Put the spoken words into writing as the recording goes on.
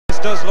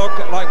does look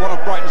like one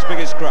of Brighton's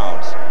biggest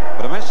crowds.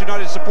 But a Manchester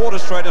United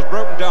supporters trade has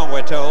broken down,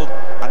 we're told,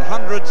 and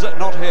hundreds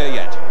not here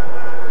yet.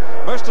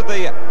 Most of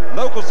the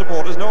local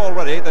supporters know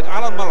already that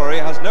Alan Mullery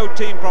has no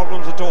team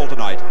problems at all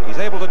tonight. He's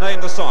able to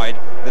name the side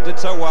that did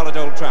so well at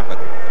Old Trafford.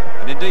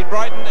 And indeed,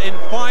 Brighton in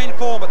fine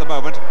form at the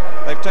moment.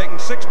 They've taken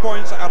 6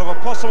 points out of a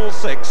possible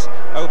 6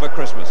 over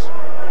Christmas.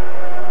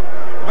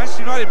 The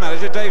Manchester United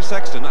manager, Dave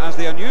Sexton, has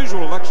the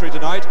unusual luxury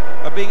tonight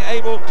of being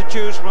able to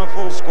choose from a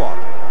full squad.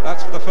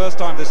 That's for the first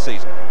time this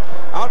season.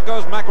 Out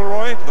goes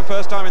McIlroy for the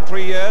first time in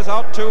 3 years,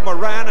 out too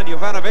Moran and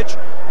Jovanovic,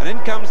 and in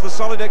comes the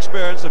solid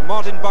experience of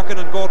Martin Buchan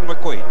and Gordon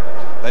McQueen.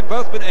 They've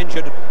both been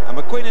injured, and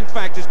McQueen in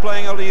fact is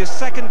playing only his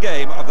second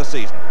game of the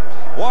season.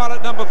 While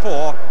at number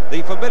 4,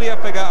 the familiar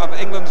figure of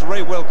England's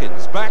Ray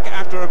Wilkins, back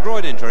after a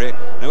groin injury,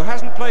 who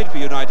hasn't played for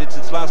United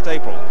since last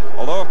April,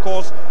 although of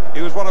course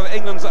he was one of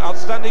England's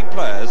outstanding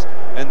players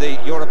in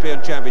the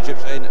European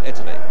Championships in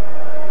Italy.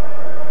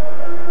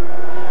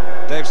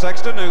 Dave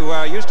Sexton, who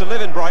used to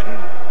live in Brighton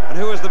and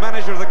who was the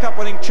manager of the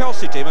cup-winning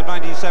Chelsea team of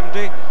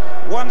 1970,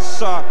 once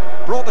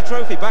brought the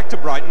trophy back to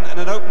Brighton in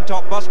an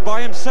open-top bus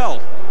by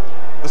himself.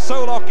 The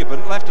sole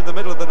occupant left in the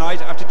middle of the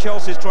night after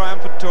Chelsea's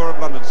triumphant tour of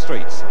London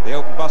streets. The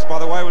open bus, by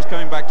the way, was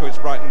coming back to its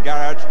Brighton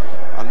garage,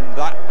 and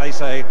that, they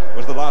say,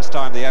 was the last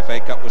time the FA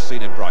Cup was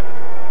seen in Brighton.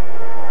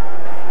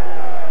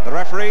 The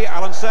referee,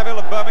 Alan Seville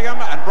of Birmingham,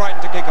 and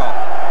Brighton to kick off.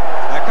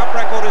 Their cup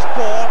record is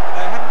poor.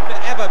 They haven't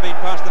ever been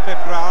past the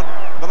 5th round.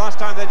 The last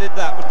time they did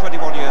that was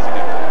 21 years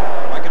ago.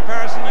 By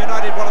comparison,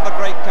 United, one of the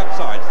great cup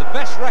sides. The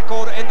best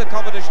record in the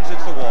competition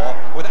since the war,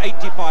 with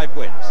 85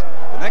 wins.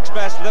 The next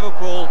best,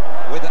 Liverpool,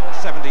 with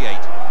 78.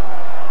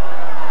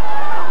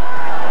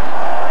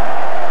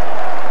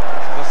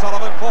 The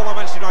Sullivan, former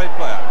Manchester United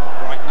player.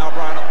 Brighton now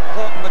Brian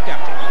Horton, the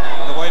captain.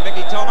 On the way,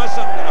 Mickey Thomas,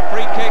 and a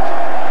free kick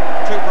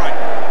to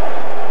Brighton.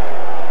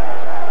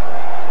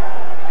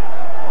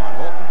 Brian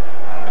Horton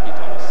and Mickey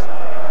Thomas.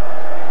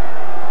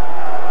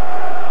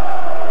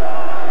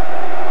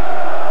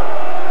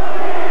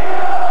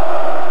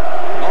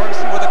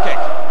 Lawrenson with a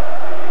kick.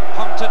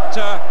 Pumped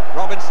at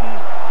Robinson.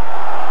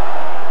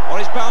 Well,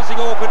 he's bouncing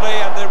awkwardly,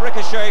 and the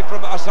ricochet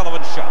from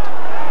O'Sullivan's shot.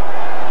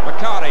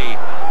 Macari.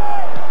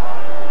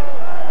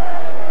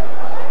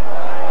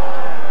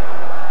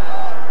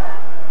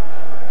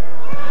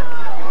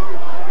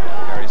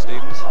 Gary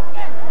Stevens.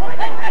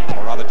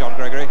 Or rather, John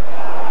Gregory. This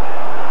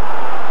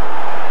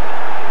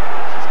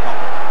is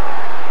Coppell.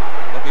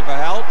 Looking for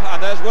help,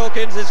 and there's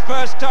Wilkins, his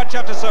first touch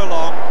after so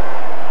long.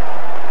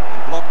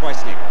 And blocked by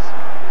Stevens.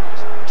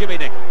 Jimmy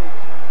Nick.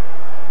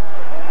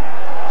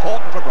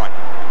 Horton for Brighton.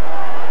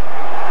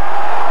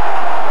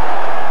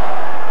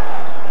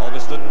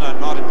 And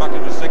Martin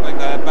Buchan was signalling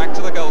there, back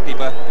to the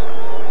goalkeeper.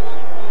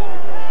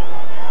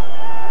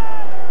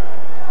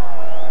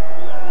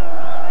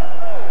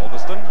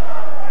 Alveston.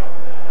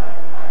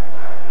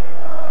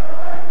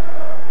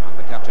 And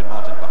the captain,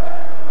 Martin Buchan.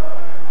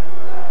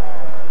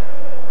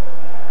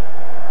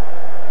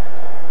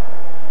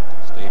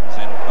 Stevens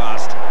in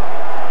fast.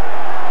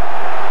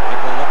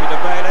 Nicol looking to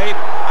Bailey,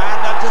 and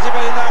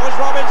anticipating that was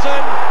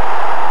Robinson.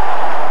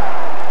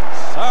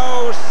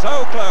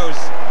 So close,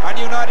 and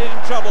United in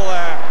trouble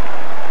there.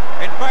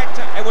 In fact,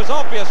 it was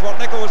obvious what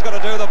Nicol was going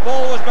to do. The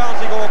ball was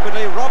bouncing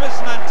awkwardly.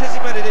 Robinson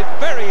anticipated it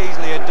very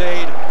easily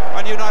indeed,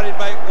 and United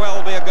may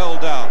well be a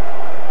goal down.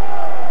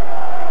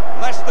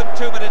 Less than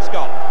 2 minutes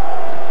gone.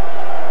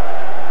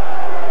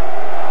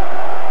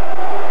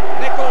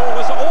 Nicol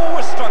was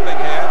always struggling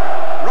here.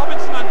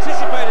 Robinson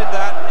anticipated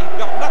that. He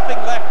got nothing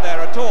left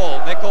there at all,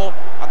 Nicol,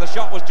 and the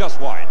shot was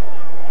just wide.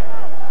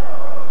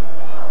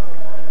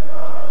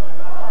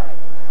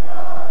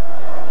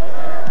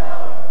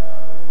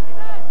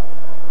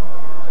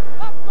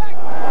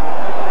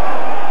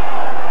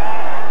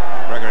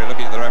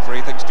 He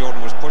thinks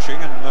Jordan was pushing,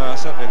 and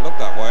certainly looked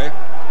that way.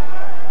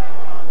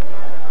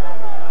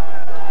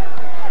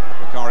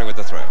 Macari with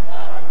the throw.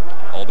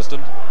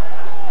 Alveston.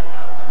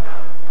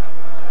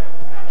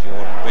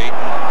 Jordan beaten.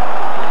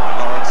 And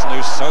Lawrence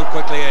knew so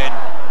quickly in.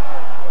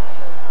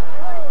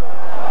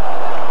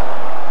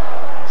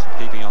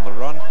 Keeping on the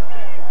run.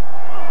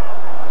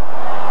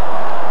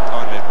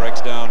 Finally it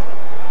breaks down.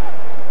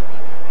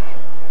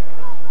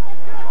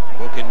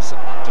 Wilkins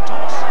to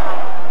Thomas.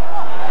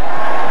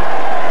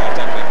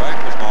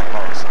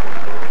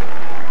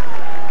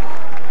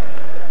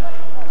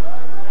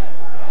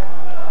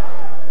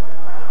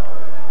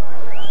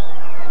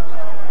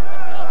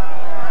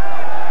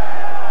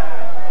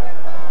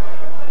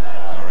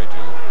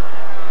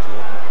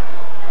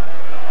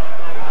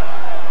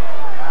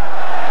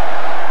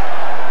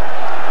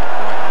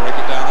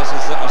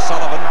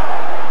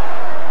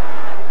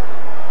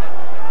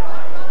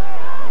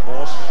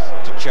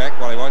 Check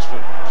while he waits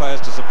for players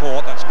to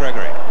support. That's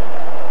Gregory.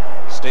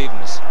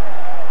 Stevens.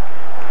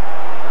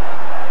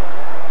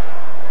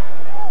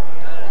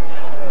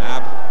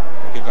 Nab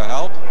looking for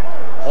help.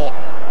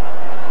 Horton.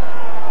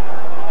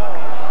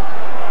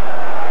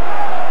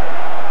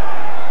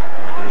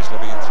 Gregory's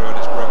looking it through, and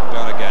it's broken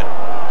down again.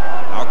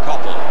 Now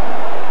Coppell.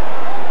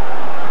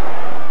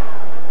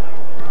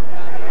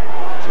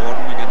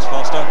 Jordan against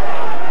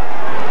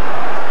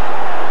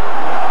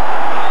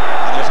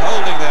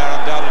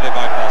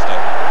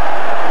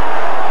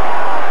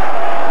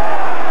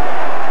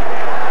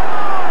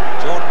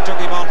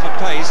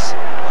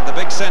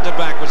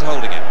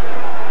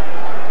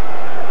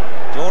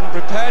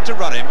prepared to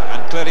run him,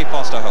 and clearly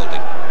Foster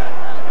holding.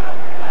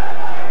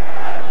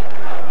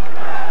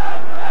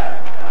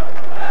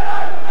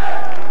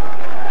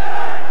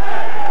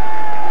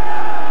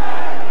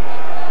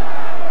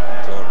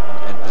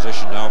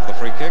 Now for the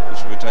free kick,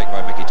 which will be taken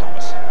by Mickey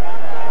Thomas.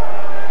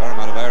 Fair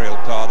amount of aerial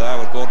power there,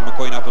 with Gordon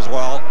McQueen up as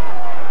well.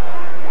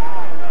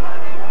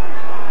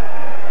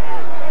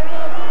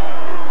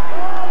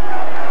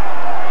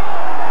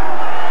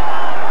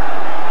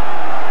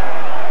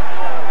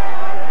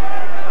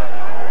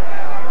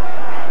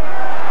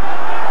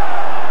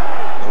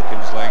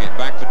 Wilkins laying it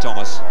back for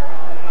Thomas.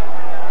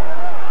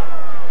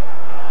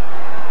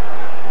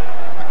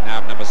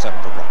 McNabb, number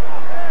 7 for Brighton.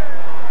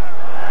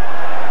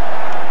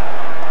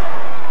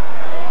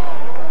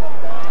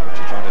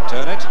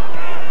 Turn it.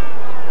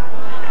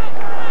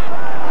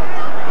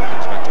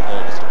 Wilkins back to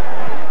Alveston.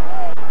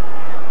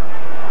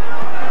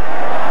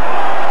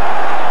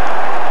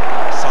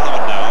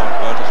 Sullivan now, and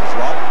Burtis was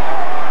wrong.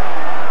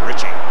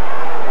 Ritchie.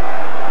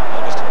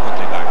 Alveston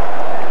quickly back.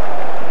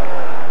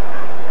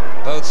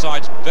 Both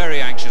sides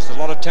very anxious, there's a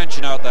lot of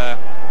tension out there.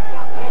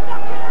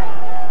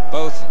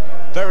 Both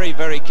very,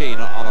 very keen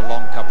on a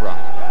long cup run.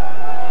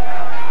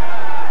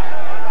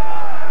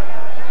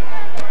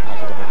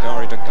 Koppel to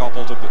Bakari to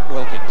Koppel to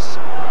Wilkins.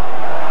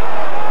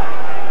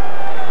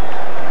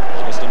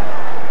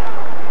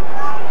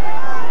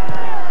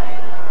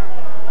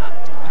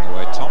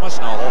 Thomas,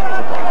 now Holton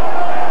for Brighton.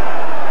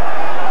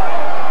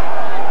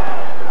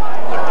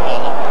 Good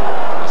ball.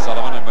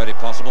 Sullivan had made it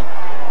possible.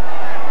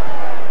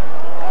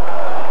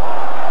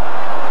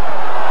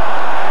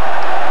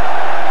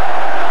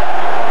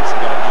 Robinson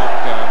got a knock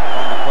from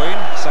McQueen.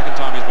 Second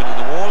time he's been in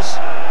the wars.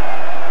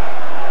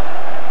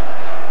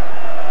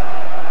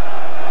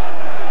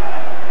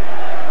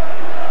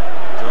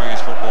 Enjoying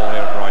his football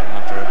here at Brighton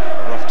after a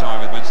rough time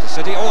with Manchester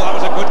City. Oh, that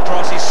was a good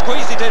cross. He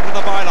squeezed it in from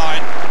the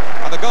byline.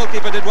 And the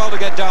goalkeeper did well to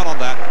get down on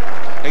that.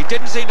 He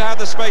didn't seem to have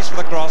the space for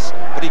the cross,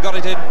 but he got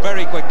it in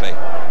very quickly.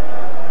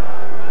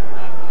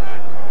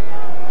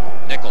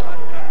 Nickel.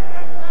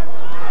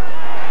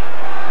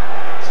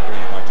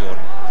 Screen by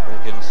Jordan.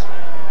 Wilkins.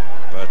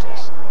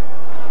 Birtles.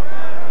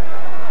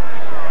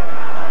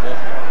 Koppel.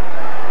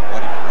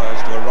 Waiting for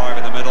players to arrive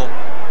in the middle.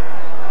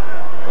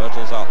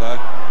 Birtles out there.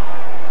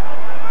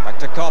 Back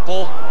to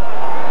Koppel.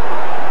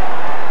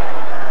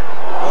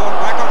 Oh,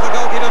 back off the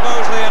goalkeeper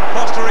Mosley, and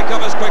Foster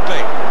recovers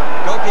quickly.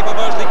 Goalkeeper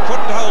Mosley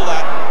couldn't hold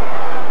that,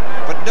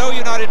 but no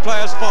United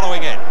players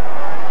following in.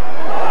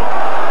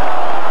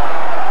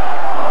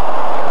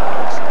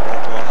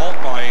 Brought to a halt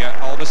by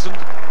Alveston.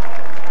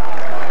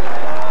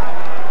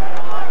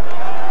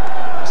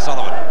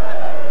 Sullivan.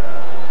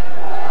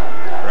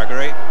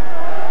 Gregory.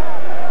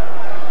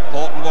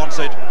 Porton wants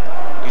it.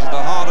 He's at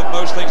the heart of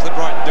most things that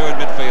Brighton do in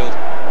midfield.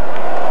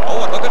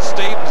 Oh, and look at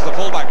Stevens, the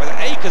fullback, with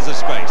acres of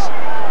space.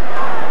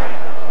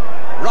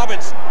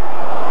 Robinson.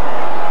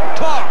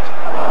 Clark.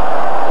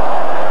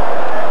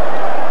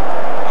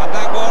 And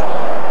that one,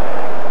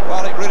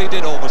 well, it really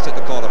did almost hit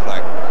the corner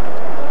flag.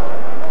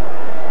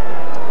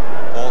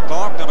 Paul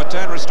Clark, number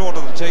 10, restored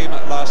to the team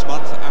last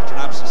month after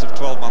an absence of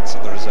 12 months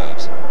in the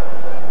reserves.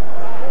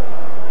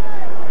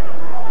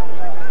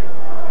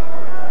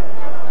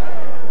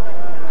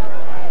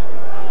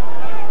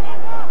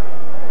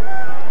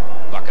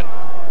 Buchan.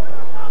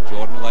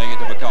 Jordan laying it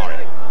to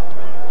Bakari.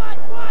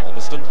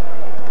 Alveston.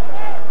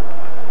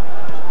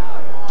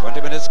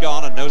 20 minutes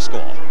gone and no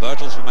score.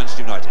 Birtles for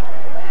Manchester United.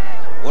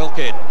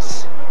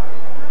 Wilkins.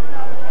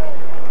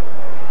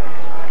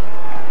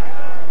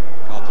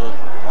 Koppel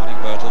finding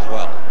Birtles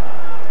well.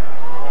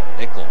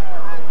 Nickel.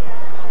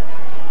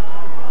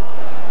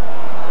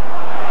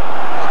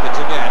 Wilkins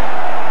again.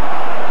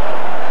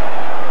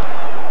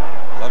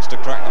 Loves to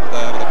crack them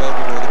there, but the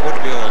goalkeeper with a good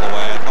view all the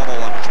way, and not all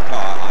that much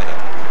power either.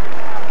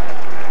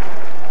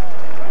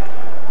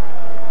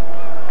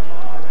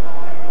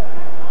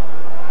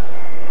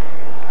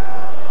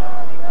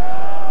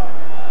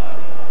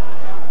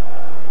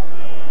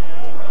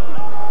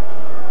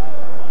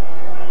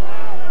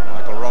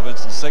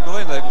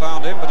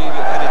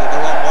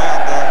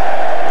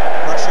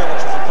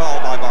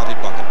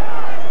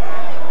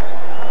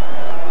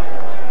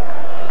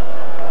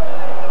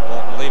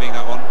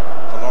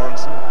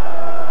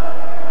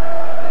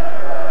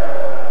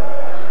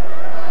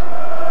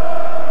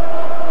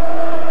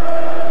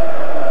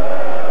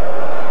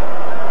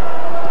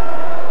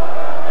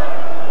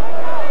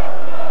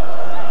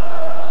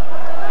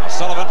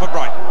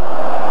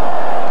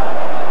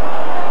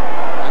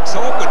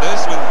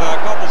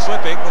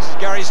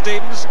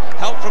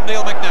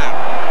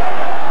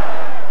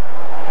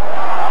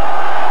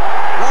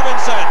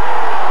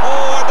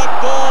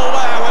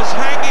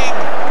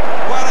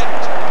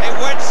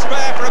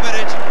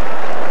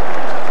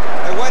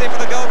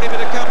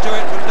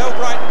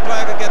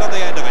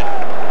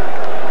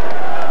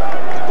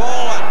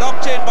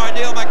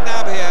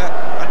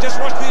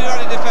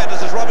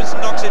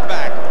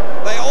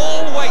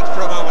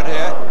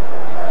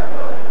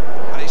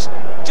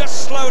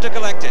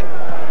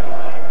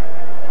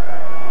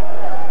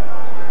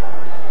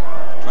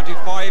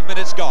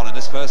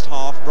 this first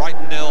half.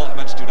 Brighton 0,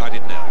 Manchester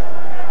United 0.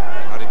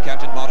 United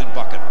captain Martin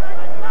Buchan.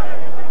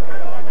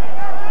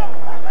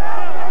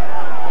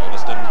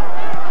 Alveston,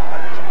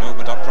 some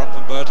movement up front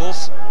from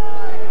Birtles.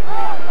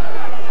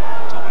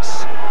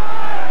 Thomas.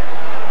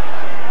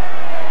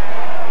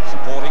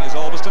 Supporting is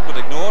Alveston, but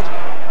ignored.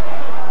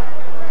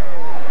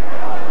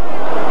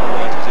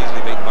 Birtles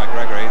easily beaten by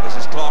Gregory. This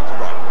is Clark for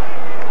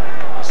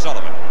Brighton.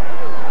 Sullivan.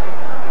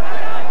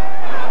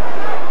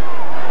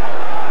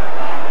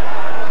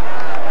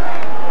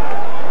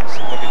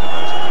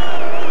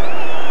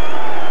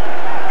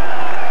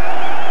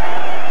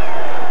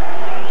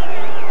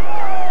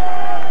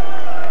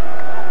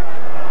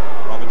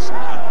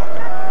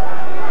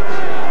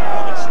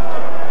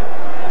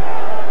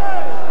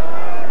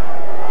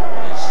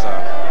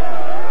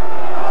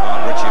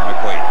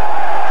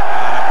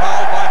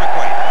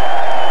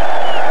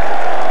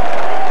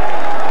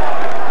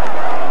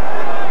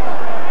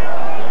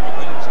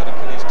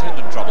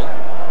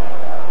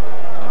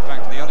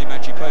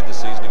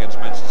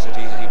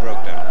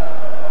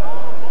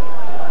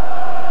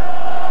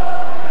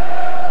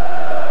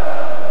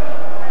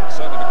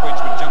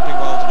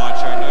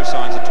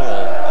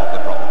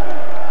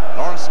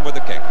 With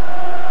the kick.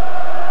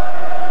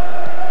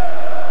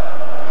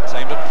 It's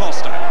aimed at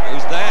Foster,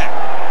 who's there.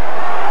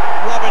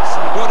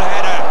 Robinson, good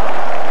header.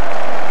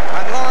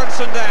 And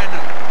Lawrenson then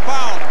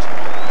found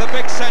the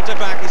big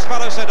centre-back, his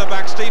fellow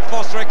centre-back, Steve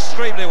Foster,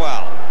 extremely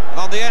well.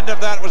 And on the end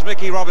of that was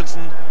Mickey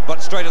Robinson,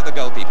 but straight at the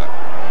goalkeeper.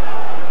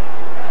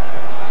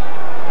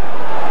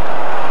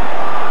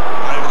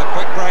 Right with a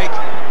quick break.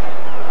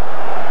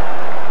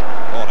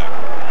 Corner.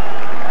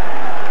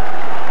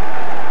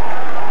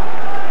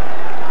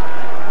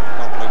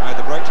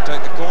 To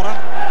take the corner,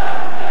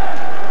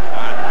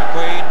 and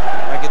McQueen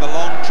making the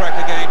long trek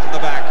again from the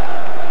back,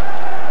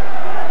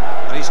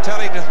 and he's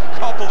telling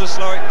Koppel to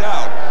slow it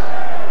down.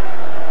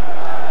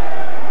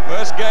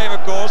 First game,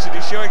 of course, and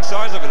he's showing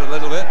signs of it a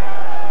little bit.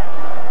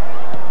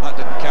 That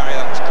didn't carry,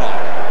 that was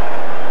Clark.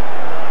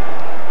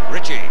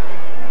 Ritchie.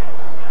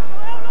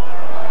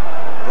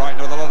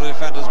 Brighton with a lot of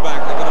defenders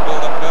back, they've got to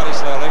build up fairly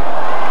slowly.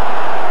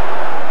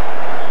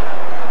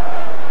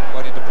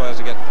 Waiting for players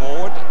to get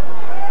forward.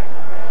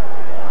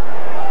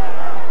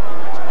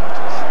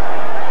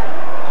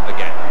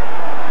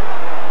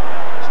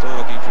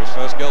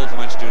 First goal for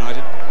Manchester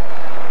United.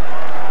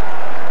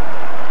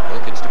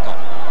 Wilkins to Koppel.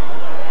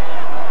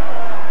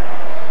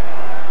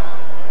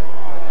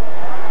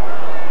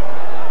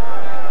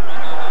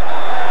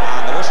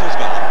 And the whistle's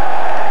gone.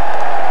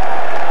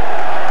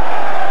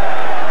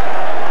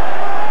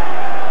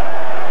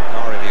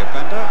 Kari the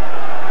offender.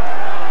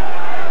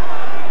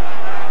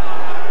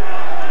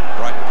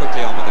 Brighton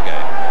quickly on with the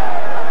game.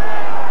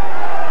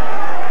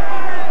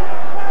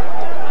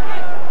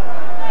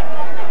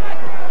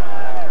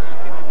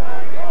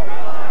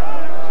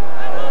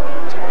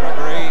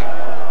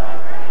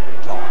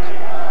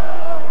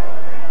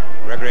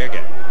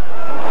 Again.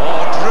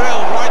 Oh,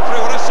 drilled right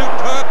through. What a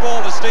superb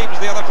ball to Stevens,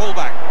 the other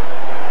fullback.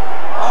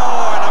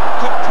 Oh, and a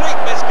complete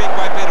miskick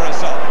by Peter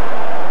Assault.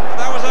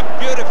 That was a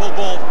beautiful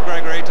ball from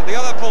Gregory to the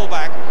other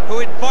fullback who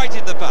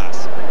invited the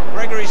pass.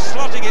 Gregory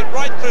slotting it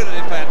right through the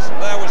defence.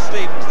 There was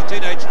Stevens, the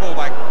teenage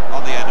fullback,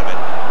 on the end of it.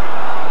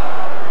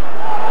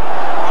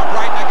 Now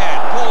Brighton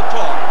again. Paul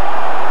Clark.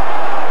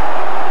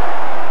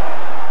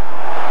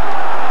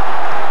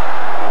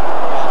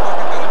 Oh,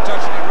 Buchan got a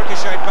touch and it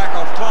ricocheted back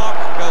off Clark.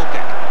 Goal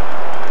kick.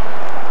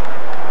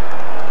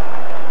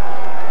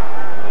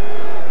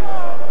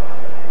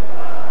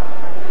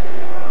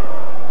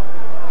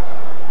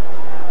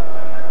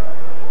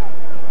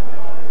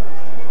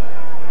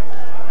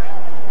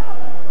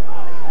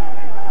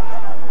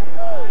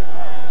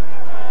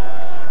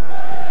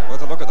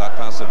 Look at that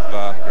pass of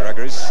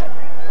Gregory's.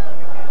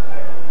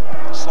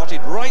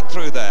 Slotted right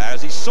through there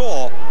as he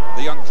saw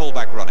the young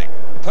fullback running.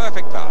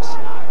 Perfect pass.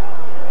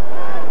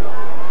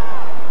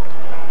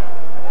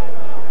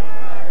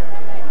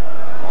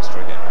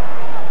 Foster again.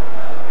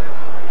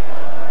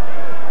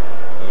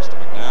 Goes to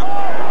McNabb.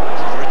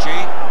 This is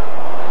Ritchie.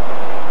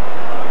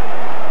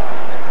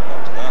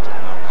 Back to that.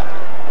 Now Koppel.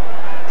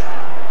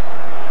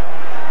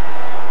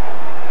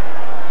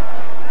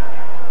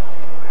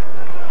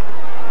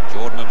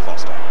 Jordan and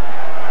Foster.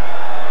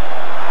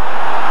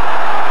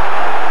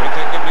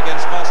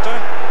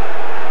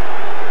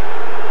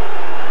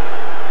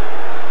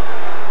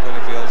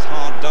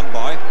 Done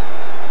by,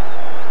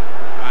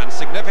 and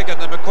significant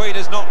that McQueen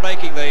is not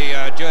making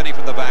the journey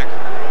from the back.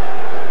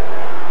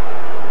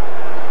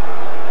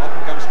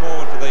 Often comes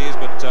forward for these,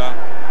 but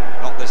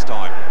not this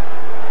time.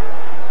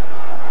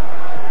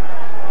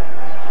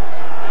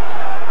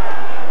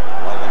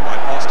 Well won by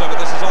Foster, but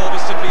this is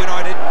Alveston for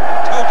United.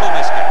 Total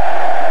miskick.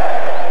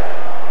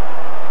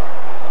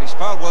 But he's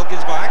fouled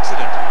Wilkins by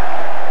accident.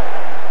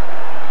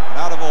 And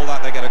out of all that,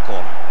 they get a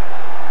corner.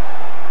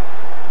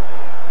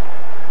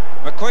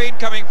 McQueen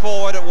coming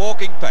forward at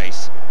walking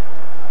pace.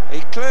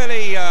 He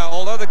clearly,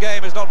 although the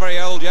game is not very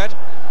old yet,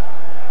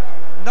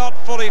 not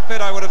fully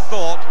fit, I would have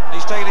thought.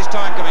 He's taken his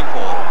time coming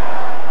forward.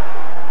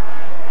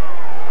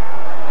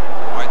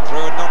 Right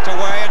through and not Knocked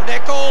away, and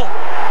Nicol,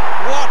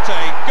 what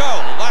a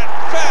goal! That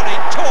fairly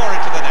tore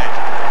into the net.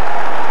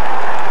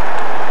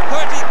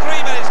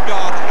 33 minutes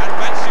gone, and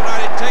Manchester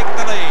United take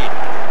the lead.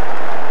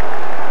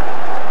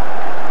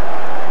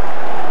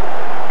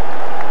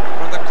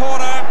 From the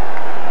corner,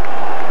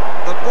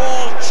 the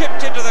ball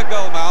chipped into the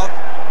goal mouth,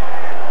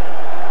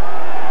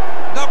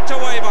 knocked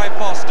away by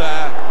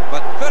Foster,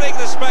 but filling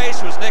the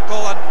space was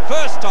Nicol, and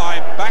first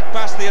time back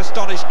past the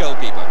astonished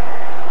goalkeeper.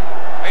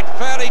 It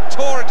fairly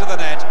tore into the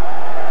net,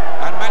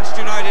 and Manchester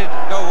United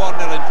go 1-0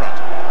 in front.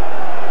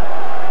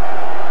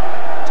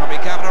 Tommy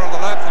Kavanagh on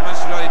the left, the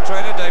Manchester United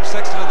trainer, Dave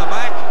Sexton on the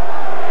back.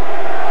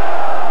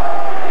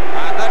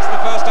 And that's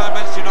the first time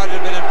Manchester United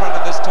have been in front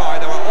of this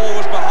tie. They were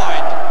always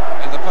behind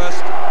in the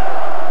first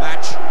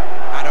match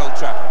at Old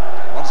Trafford.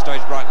 One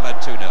stage Brighton led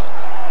 2-0.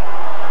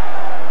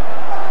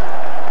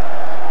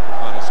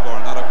 Final score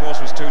on that, of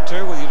course, was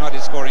 2-2, with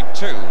United scoring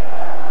 2 in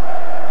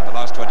the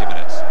last 20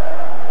 minutes.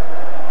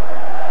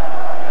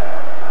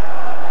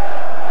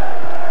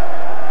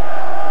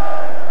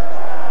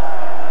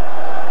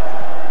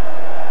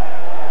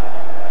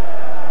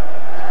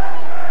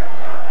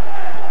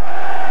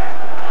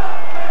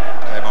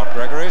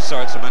 So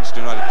it's a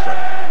Manchester United throw.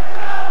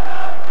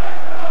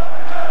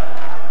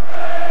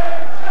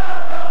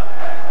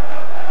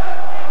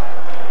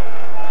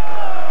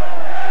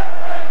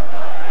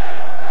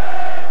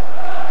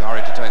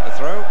 Gary to take the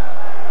throw.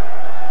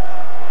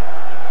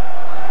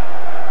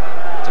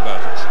 To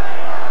Bertels.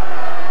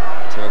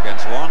 2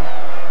 against 1.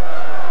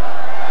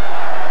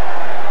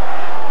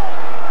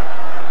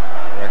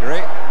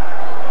 Gregory. It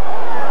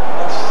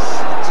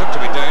seemed to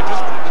be dangerous,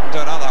 but it didn't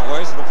turn out that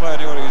way, so the player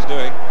knew what he was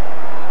doing.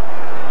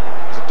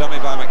 Dummy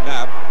by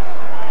McNabb.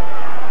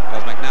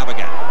 There's McNabb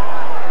again.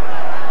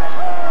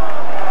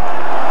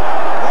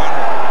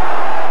 Brighton.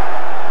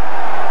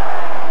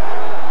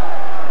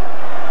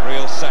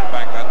 Real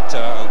setback, that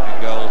opening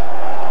goal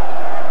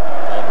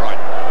for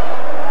Brighton.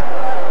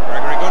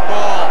 Gregory, good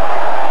ball.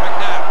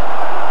 McNabb.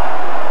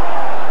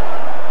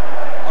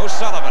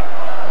 O'Sullivan.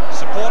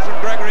 Support from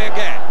Gregory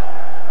again.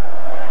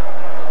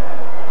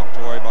 Knocked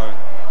away by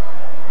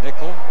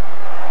Nicol.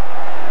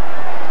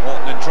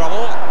 Horton in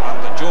trouble,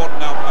 and Jordan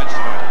now for Manchester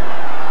United.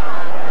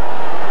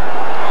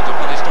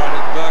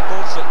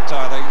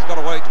 He's got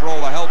to wait for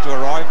all the help to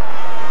arrive.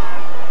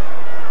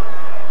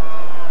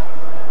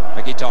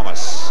 Mickey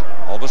Thomas,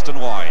 Ulverston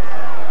wide.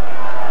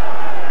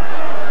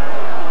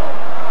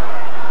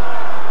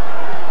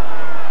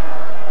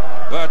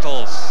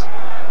 Bertels.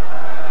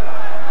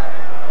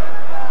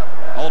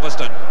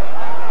 Ulverston.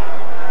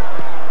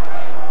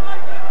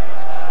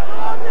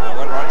 That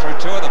went right through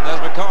 2 of them. There's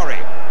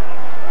Macari.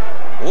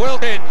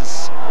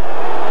 Wilkins.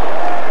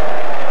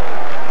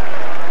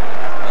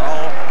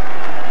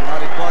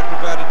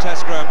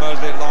 Test Graham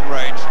Mosley at long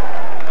range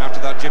after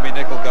that Jimmy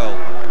Nicol goal.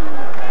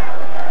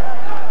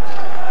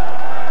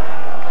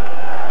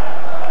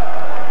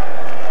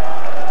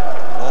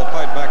 Ball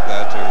played back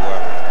there to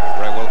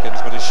Ray Wilkins,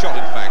 but his shot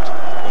in fact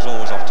was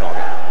always off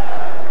target.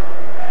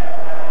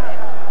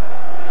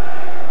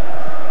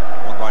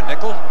 Won by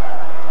Nicol.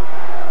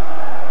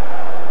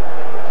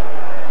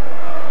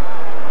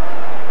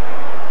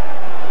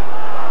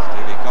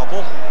 Stevie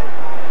Coppell.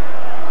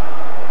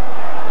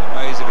 A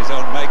maze of his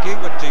own making,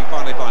 but he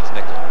finally finds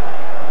Nicol.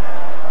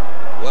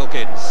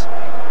 Wilkins.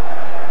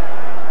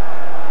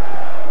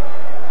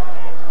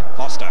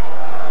 Foster.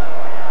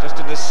 Just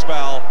in this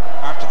spell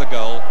after the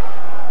goal,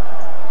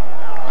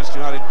 Manchester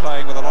United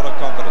playing with a lot of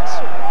confidence.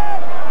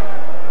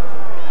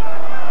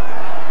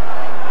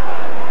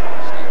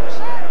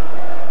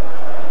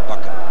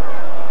 Bucket.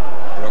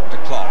 Broke the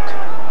clock.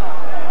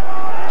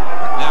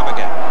 McNabb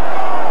again.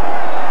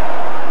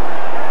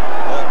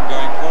 Horton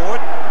going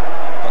forward,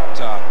 but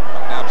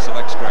McNabb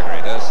selects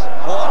Gregory. There's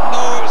Horton.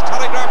 No, it was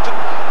telegraphed and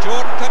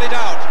Jordan cut it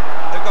out.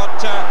 They've got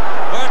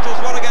Bertels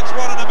 1 against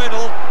 1 in the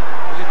middle.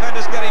 The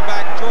defender's getting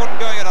back, Jordan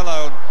going it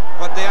alone,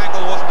 but the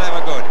angle wasn't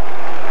ever good.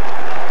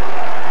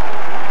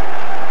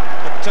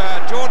 But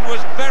Jordan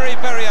was very,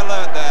 very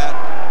alert there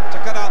to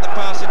cut out the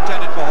pass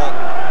intended for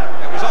Horton.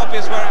 It was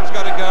obvious where it was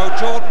going to go.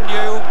 Jordan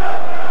knew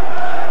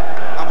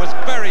and was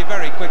very,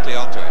 very quickly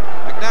onto it.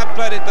 McNabb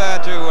played it there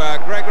to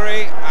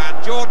Gregory, and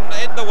Jordan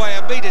in the way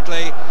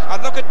immediately.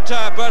 And look at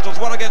Bertels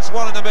 1 against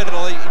 1 in the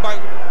middle. He might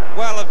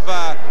well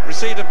have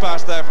received a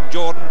pass there from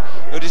Jordan,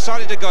 who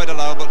decided to go it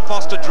alone, but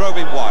Foster drove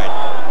him wide.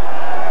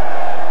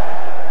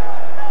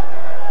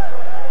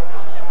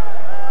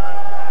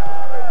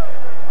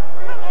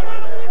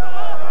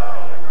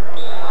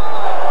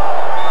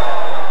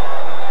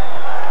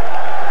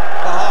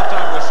 The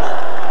half-time whistle,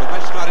 with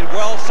Manchester United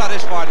well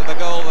satisfied with the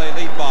goal they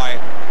lead by.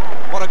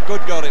 What a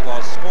good goal it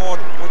was, scored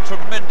with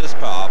tremendous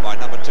power by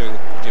number 2,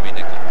 Jimmy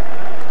Nicol.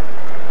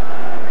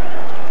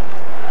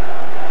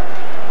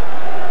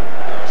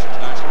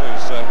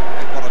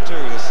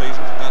 This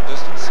season from that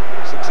distance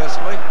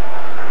successfully.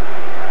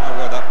 My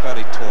word, that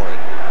fairly tore it.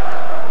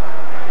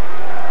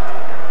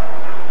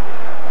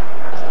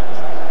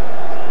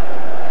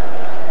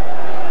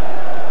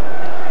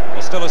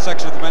 Well, still a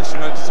section of the Manchester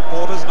United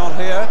supporters not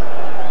here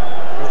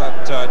through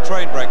that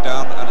train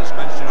breakdown, and it's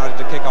Manchester United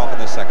to kick off in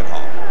the second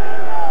half.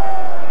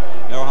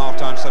 No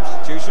half-time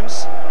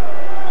substitutions.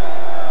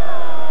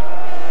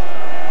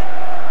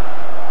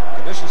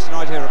 Conditions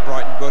tonight here at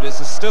Brighton good. It's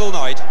a still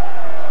night,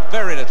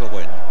 very little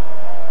wind.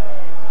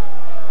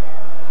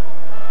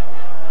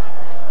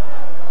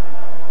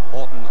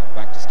 Horton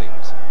back to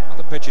Stevens, and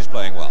the pitch is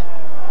playing well.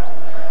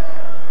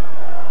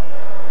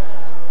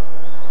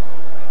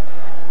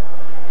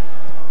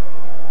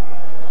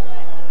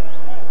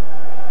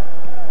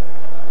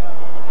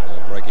 Ball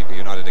breaking for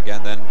United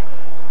again then.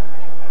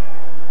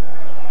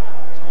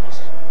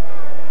 Thomas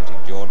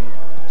hitting Jordan.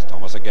 It's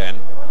Thomas again.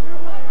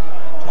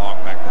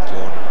 Clark back with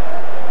Jordan.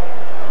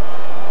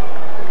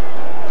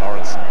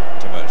 Lawrence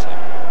to Mosley.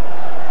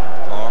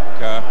 Clark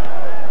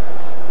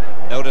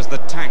noticed the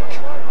tank.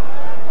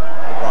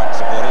 Brighton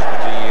supporters, but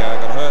he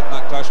got hurt in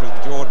that clash with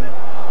Jordan.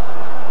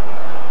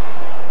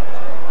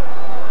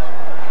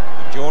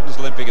 And Jordan's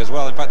limping as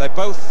well. In fact, they're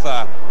both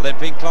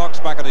limping. Clark's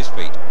back on his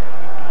feet.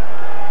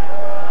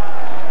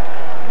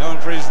 Known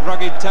for his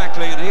rugged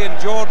tackling, and he and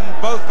Jordan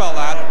both felt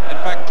that. In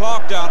fact,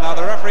 Clark down now,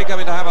 the referee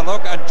coming to have a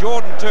look, and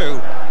Jordan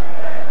too,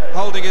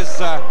 holding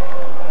his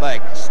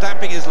leg,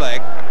 stamping his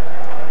leg.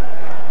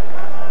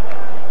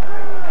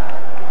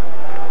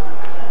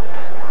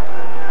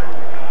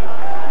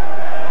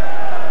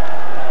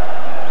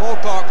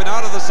 Clark been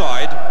out of the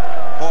side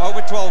for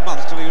over 12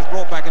 months till he was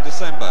brought back in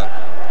December,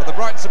 but the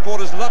Brighton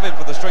supporters love him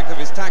for the strength of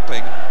his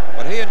tackling.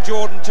 But he and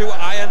Jordan, two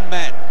iron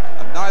men,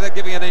 and neither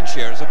giving an inch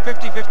here. It's a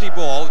 50-50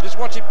 ball. Just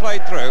watch it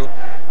played through,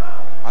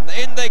 and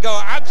in they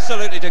go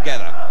absolutely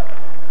together.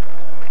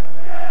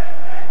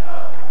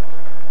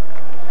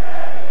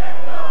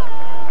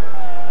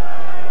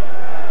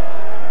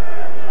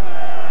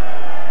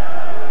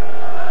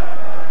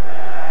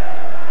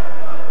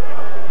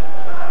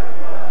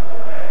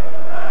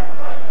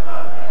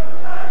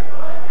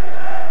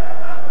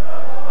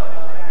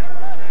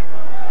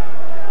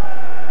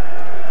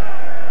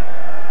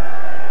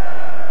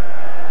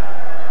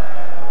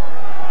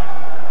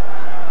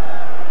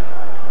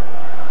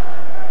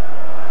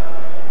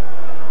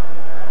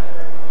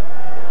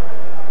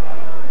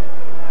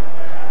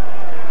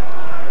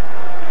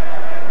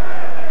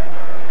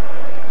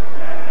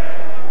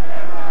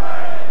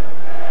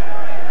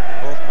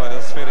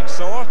 Feeling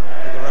sore,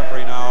 but the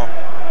referee now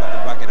got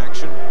them back in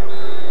action,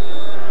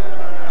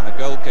 and a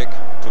goal kick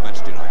to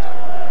Manchester United.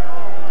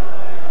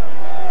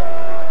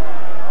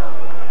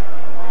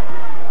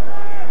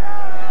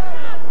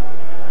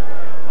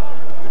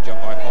 Good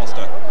jump by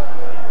Foster.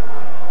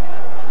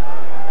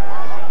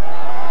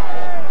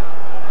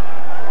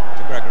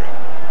 To Gregory.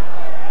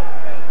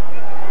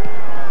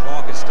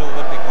 Clark is still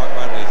limping quite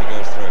badly as he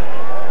goes through.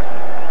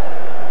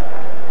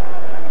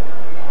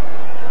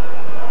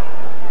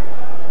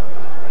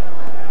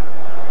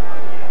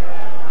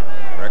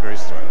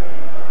 Gregory's throw.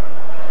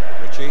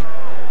 Ritchie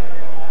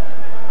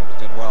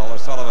did well.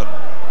 O'Sullivan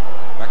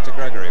back to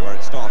Gregory where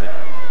it started.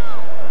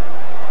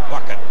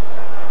 Bucket.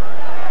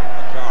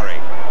 Macari.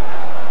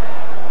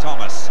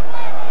 Thomas.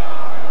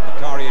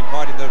 Macari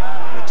inviting the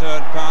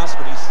return pass,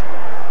 but he's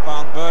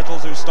found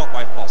Birtles, who's stopped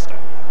by Foster.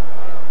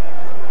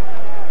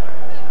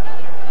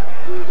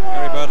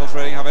 Gary Birtles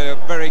really having a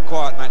very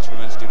quiet match for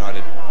Manchester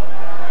United.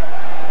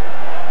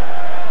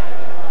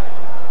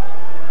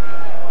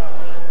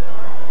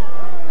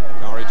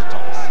 To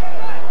Thomas.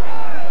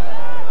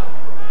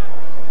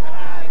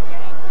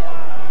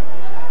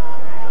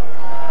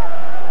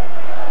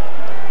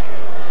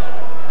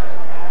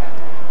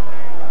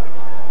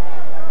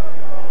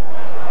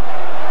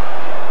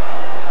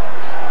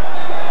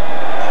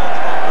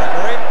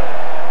 Gregory.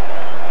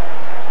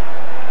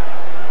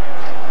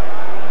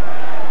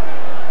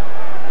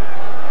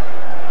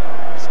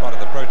 Spotted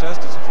the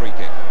protest. It's a free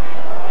kick.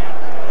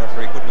 The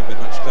referee couldn't have been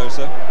much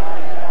closer.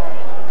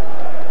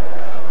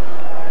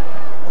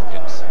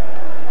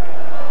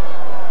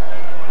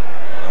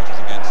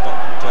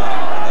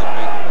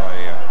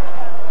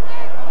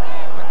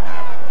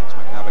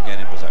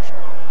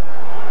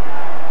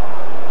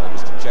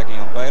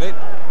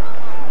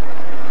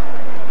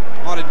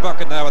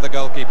 Bucket now with the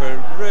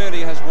goalkeeper, really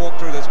has walked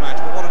through this match,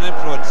 but what an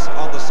influence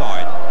on the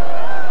side.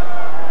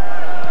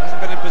 Hasn't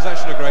been in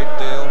possession a great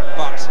deal,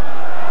 but his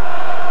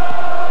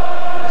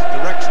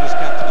direction as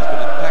captain has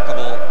been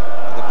impeccable,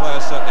 and the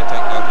players certainly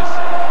take notice.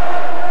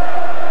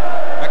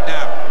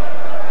 McNabb.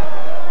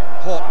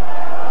 Horton.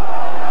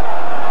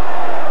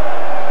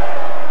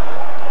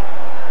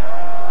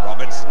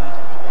 Robinson,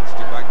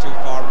 pushed it back too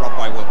far, robbed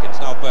by Wilkins.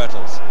 Now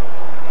Birtles.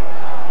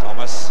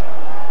 Thomas.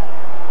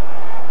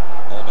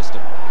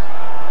 Alveston.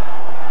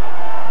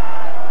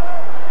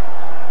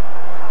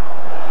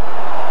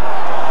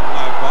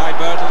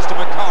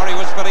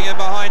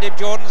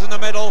 Jordan's in the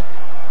middle,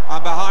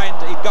 and behind,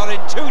 he got in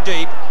too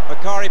deep.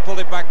 Macari pulled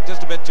it back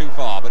just a bit too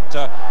far, but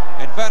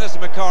in fairness to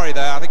Macari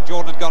there, I think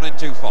Jordan had gone in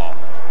too far.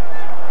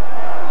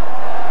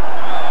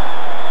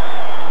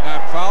 Now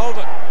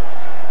fouled.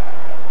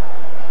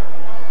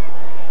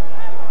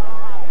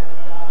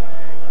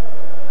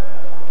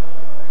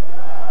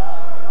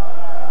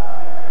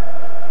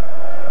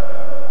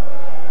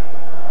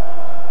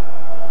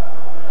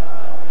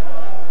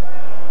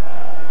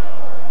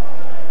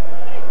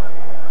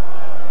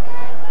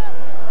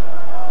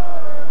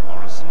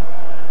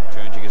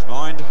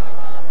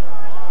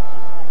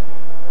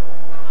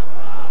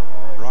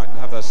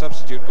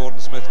 substitute Gordon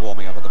Smith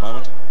warming up at the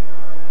moment.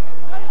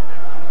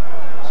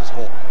 This is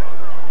Hawke.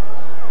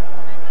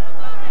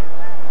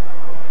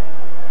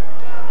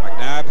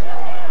 McNabb.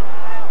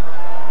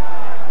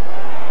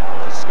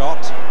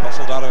 Scott,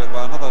 bustled out of it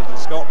by another little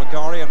Scott,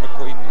 Macari and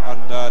McQueen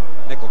and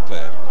Nicol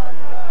cleared.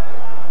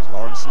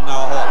 Lawrenson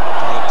now Hawke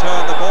trying to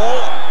turn the ball,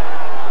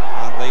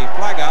 and the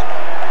flag up,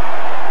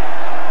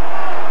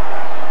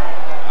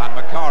 and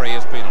Macari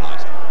is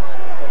penalised.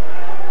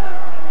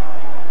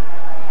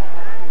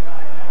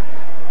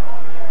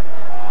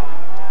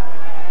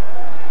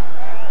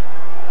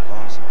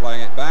 Lawrenson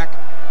playing it back,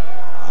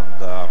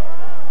 and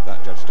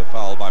that judged a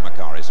foul by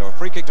Macari. So a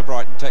free kick to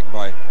Brighton taken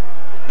by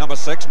number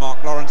 6,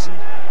 Mark Lawrenson.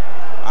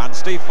 And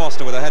Steve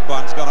Foster with a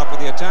headbind's gone up with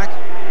the attack.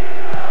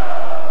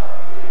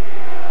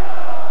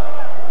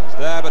 He's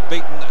there but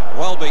beaten,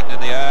 well beaten in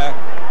the air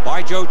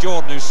by Joe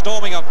Jordan, who's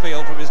storming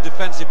upfield from his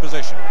defensive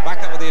position.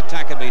 Back up with the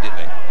attack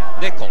immediately.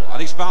 Nicol, and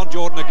he's found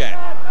Jordan again.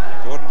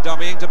 Jordan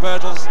dummying to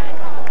Birtles.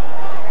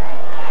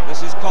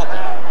 This is Koppel.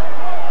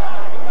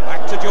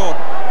 Back to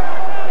Jordan.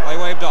 Play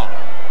waved on.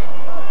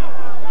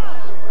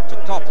 To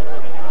Koppel.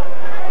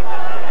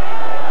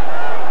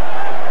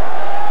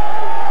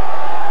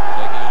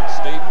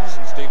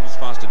 Stevens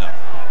fast enough.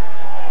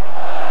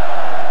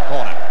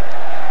 Corner.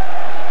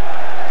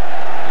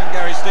 Young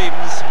Gary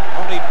Stevens,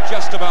 only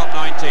just about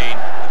 19.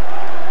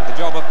 The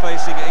job of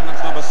facing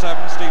England's number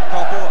 7, Steve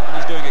Koppel, and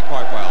he's doing it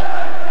quite well.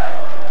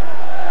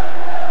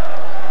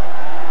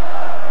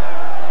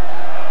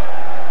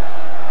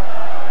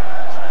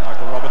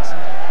 Michael Robinson.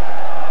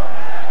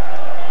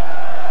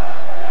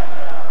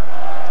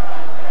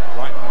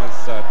 Brighton with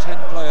 10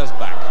 players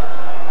back.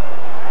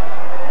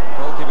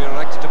 Goalkeeper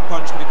elected to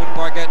punch, but he couldn't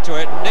quite get to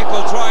it.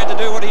 Nicol trying to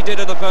do what he did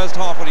in the first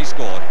half when he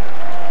scored.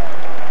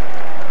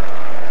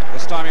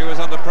 This time he was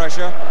under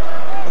pressure,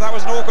 but that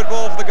was an awkward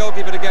ball for the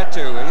goalkeeper to get to.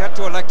 He had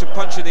to elect to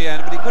punch in the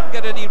end, but he couldn't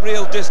get any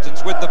real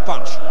distance with the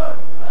punch.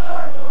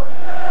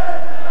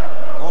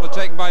 Corner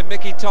taken by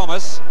Mickey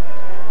Thomas.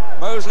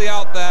 Mosley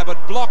out there,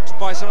 but blocked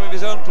by some of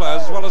his own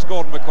players, as well as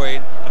Gordon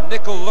McQueen. And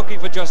Nicol looking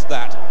for just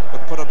that,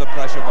 but put under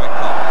pressure by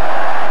Clark.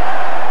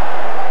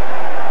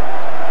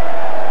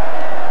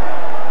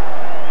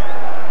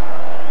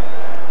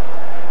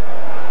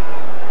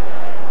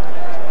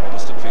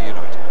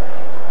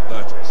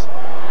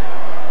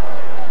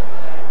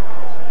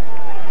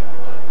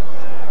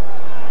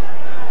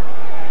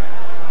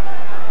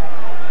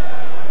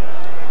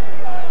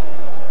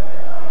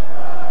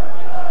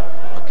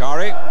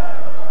 Macari.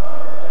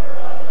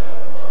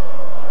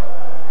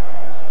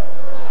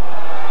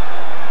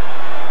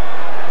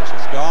 This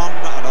is gone.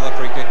 Another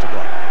free kick to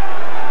Brighton.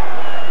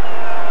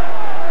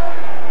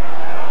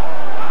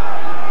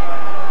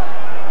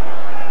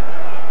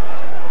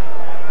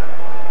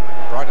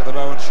 Brighton at the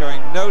moment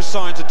showing no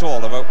signs at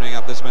all of opening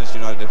up this Manchester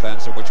United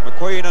defence, in which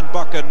McQueen and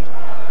Buchan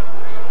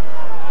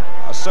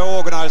are so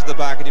organised at the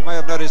back, and you may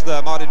have noticed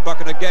there Martin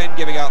Buchan again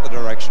giving out the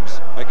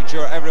directions, making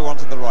sure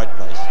everyone's in the right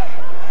place.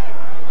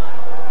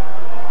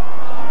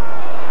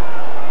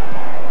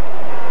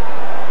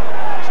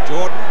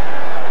 Jordan.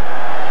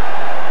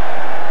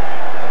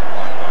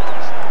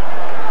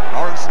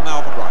 Lawrenson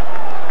now for Brighton.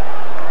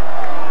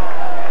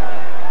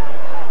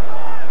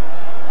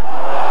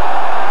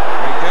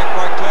 Free kick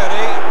quite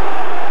clearly.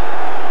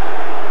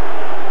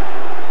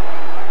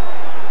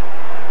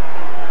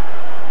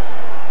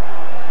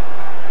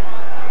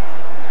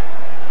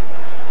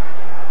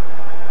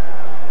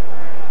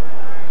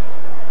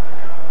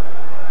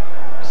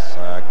 It's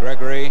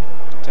Gregory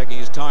taking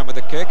his time with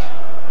the kick.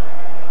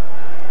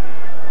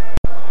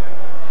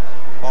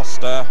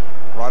 Foster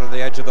right at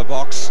the edge of the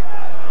box,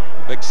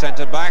 big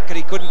centre back, and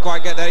he couldn't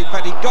quite get there. In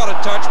fact, he got a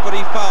touch, but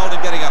he fouled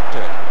in getting up to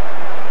it.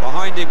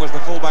 Behind him was the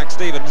fullback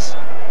Stevens,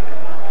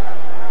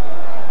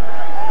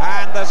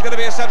 and there's going to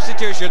be a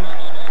substitution.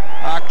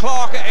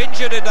 Clark,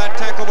 injured in that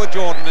tackle with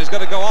Jordan, is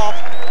going to go off.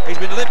 He's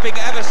been limping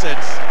ever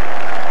since,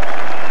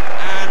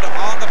 and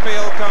on the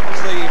field comes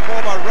the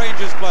former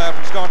Rangers player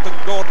from Scotland,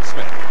 Gordon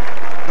Smith.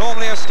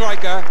 Normally a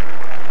striker.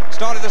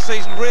 Started the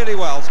season really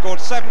well,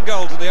 scored 7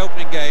 goals in the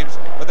opening games,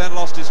 but then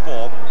lost his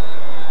form.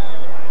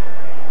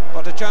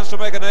 But a chance to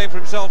make a name for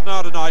himself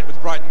now tonight,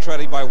 with Brighton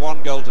trailing by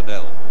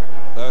 1-0.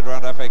 Third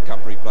round FA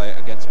Cup replay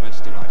against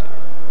Manchester United.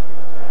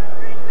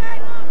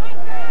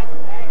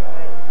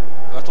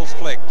 Birtles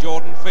flick,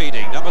 Jordan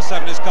feeding, number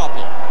 7 is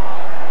Koppel.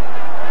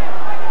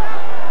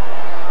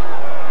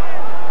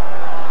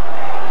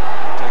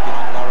 Taking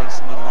on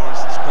Lawrenson, and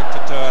Lawrenson's quick to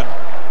turn.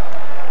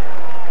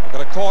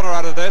 Got a corner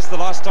out of this. The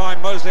last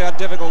time Mosley had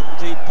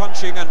difficulty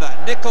punching, and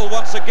Nicol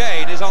once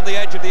again is on the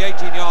edge of the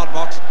 18-yard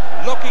box,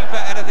 looking for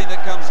anything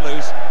that comes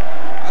loose,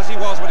 as he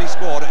was when he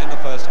scored in the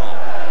first half.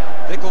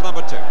 Nicol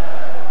number 2.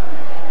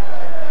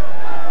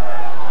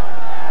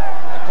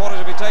 The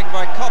corner to be taken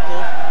by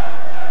Koppel.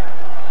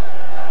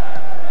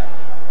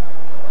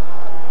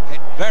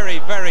 Hit very,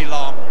 very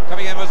long.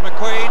 Coming in was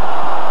McQueen,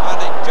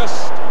 and it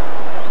just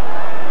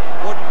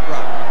wouldn't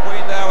run.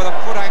 McQueen there with a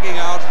foot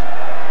hanging out,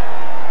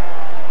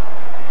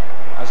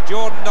 as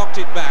Jordan knocked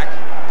it back,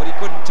 but he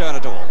couldn't turn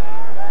at all.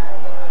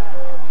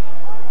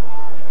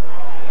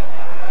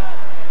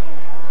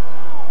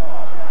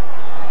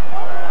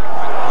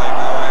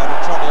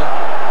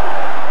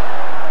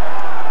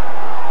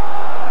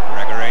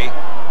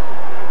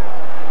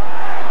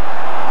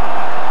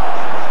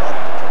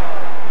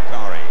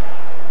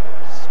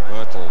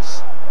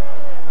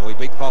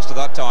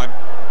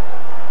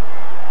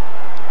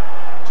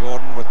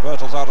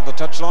 Bertels out of the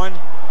touchline.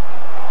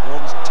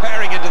 Jordan's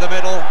tearing into the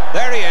middle.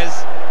 There he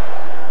is.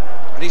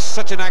 And he's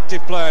such an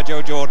active player,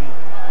 Joe Jordan.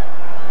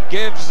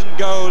 Gives and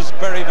goes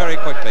very, very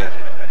quickly.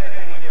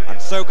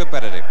 And so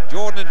competitive.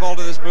 Jordan involved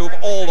in this move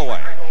all the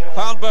way.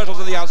 Found Bertels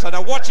on the outside.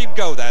 Now watch him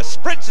go there.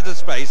 Sprints into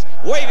space,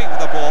 waving for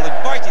the ball,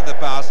 inviting the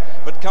pass,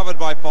 but covered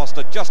by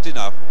Foster just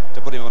enough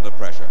to put him under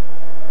pressure.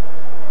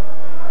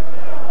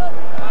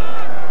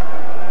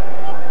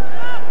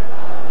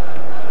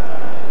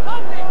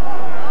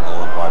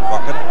 Stolen by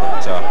Buchan,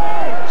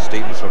 but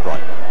Stevens for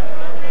Brighton.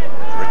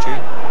 Ritchie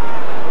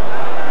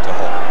to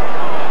Hall.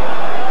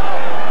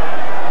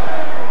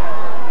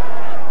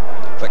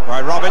 Flick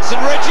by Robinson.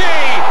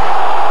 Ritchie!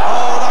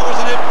 Oh, that was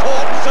an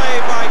important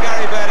save by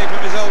Gary Bailey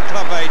from his old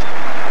club mate.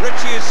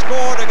 Ritchie has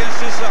scored against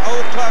his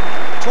old club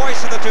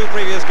twice in the two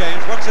previous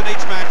games, once in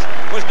each match,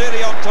 was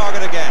nearly on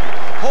target again.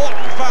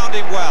 Horton found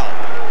him well,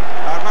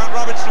 found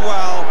Robinson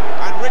well,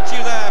 and Ritchie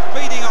there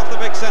feeding off the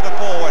big centre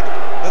forward.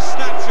 The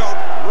snapshot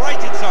right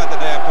inside the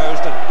near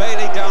post and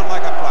Bailey down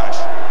like a flash.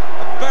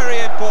 A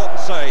very important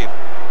save.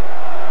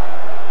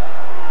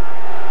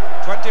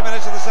 20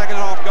 minutes of the second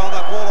half gone,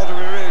 that ball ought to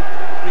be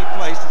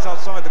replaced, it's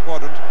outside the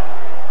quadrant.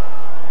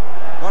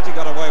 But he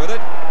got away with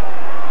it.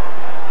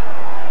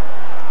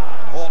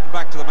 Horton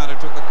back to the man who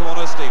took the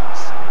corner,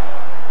 Stevens.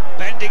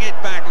 Bending it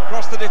back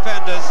across the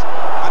defenders,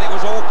 and it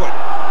was awkward.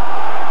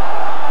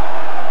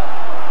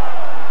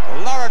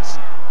 Lawrence.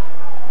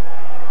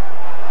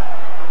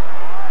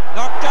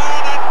 Knocked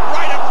down and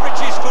right at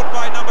Ritchie's foot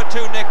by number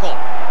 2, Nicol.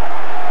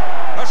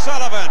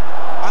 O'Sullivan,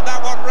 and that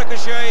one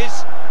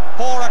ricochets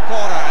for a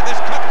corner. And this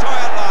cup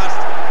tie at last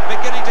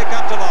beginning to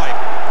come to life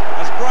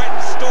as Brighton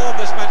stormed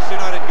this Manchester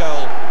United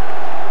goal.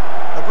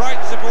 The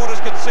Brighton supporters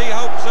can see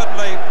hope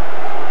suddenly.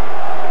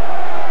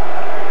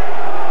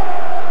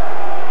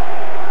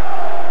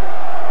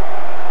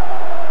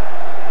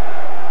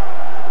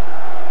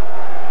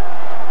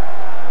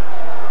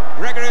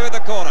 Gregory with the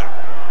corner.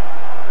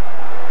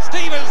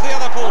 Stevens, the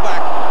other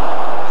fullback.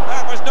 And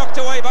that was knocked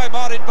away by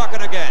Martin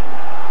Buchan again.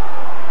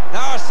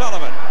 Now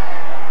O'Sullivan.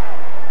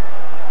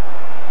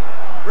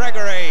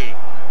 Gregory.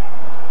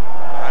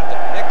 And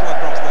Nicol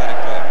across there to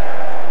clear.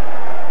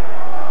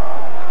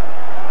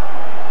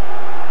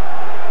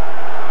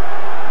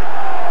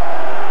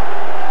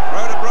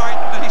 Throw to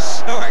Brighton, and he's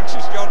so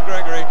anxious, John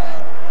Gregory.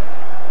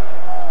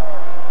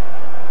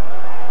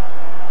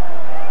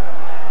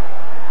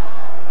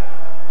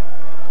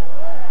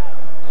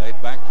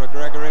 Laid back for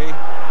Gregory.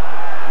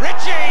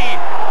 Ritchie!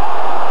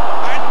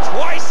 And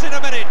twice in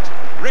a minute,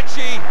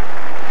 Ritchie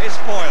is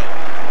foiled.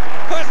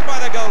 First by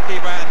the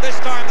goalkeeper, and this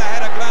time the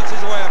header glances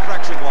away a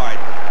fraction wide.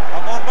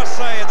 And one must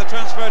say, in the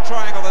transfer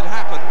triangle that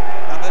happened,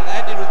 and that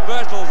ended with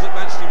Bertels at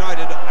Manchester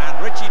United and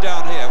Ritchie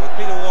down here, with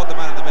Peter Ward the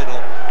man in the middle,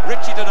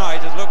 Ritchie tonight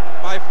has looked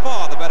by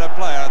far the better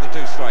player of the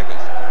two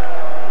strikers.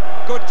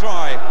 Good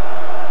try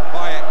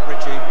by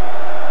Ritchie.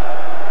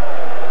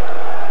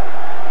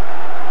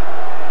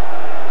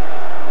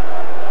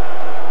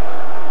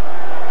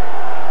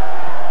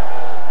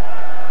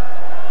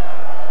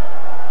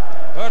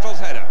 Bertels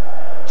header.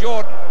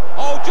 Jordan.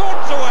 Oh,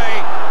 Jordan's away.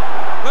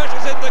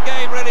 Bertels in the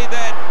game really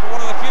then for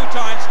one of the few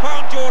times.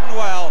 Found Jordan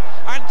well,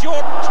 and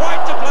Jordan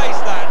tried to place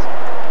that.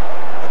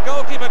 The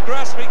goalkeeper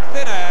grasping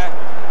thin air,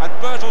 and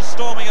Bertels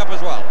storming up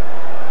as well.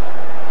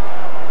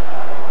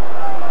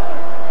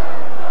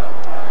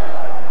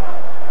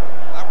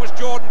 That was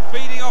Jordan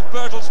feeding off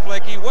Bertels'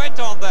 flick. He went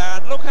on there,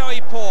 and look how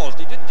he paused.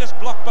 He didn't just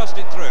block-bust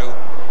it through.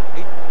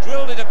 He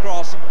drilled it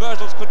across, and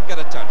Bertels couldn't get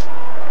a touch.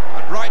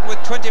 And Brighton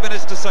with 20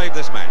 minutes to save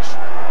this match.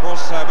 Of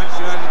course,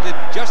 Manchester United did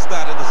just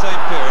that in the same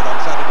period on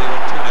Saturday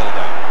when 2-0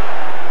 down.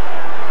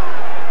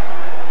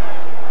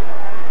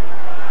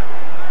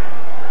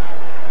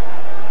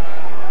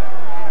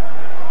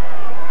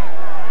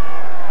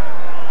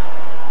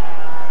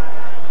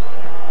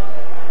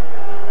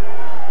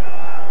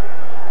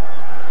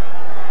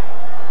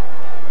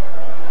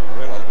 A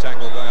real old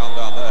tangle going on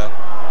down there.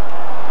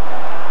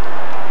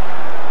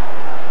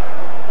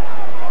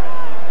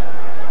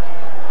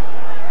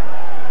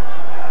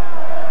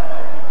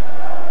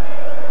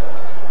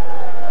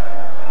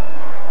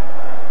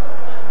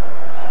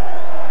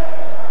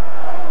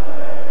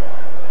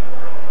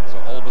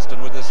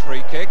 With this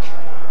free kick.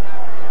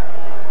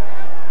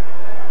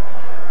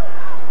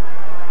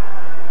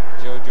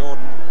 Joe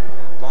Jordan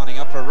lining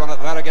up for a run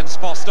at that against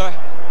Foster.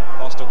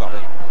 Foster got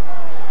it.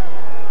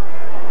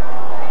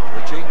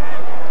 Ritchie.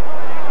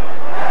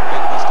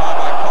 Beaten this time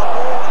by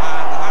Coppell,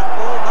 and the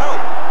handball, no.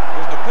 It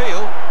was an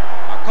appeal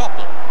by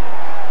Coppell.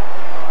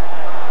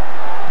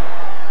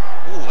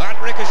 Ooh, that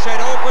ricocheted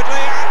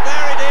awkwardly, and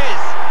there it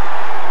is.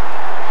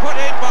 Put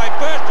in by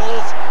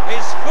Bertels,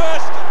 his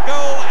first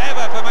goal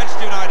ever for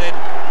Manchester United.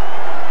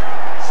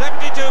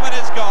 72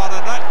 minutes gone,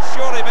 and that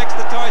surely makes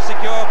the tie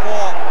secure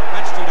for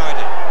Manchester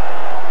United.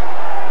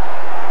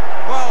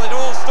 Well, it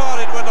all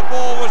started when the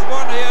ball was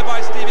won here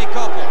by Stevie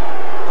Coppell.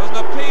 There was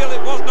an appeal,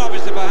 it wasn't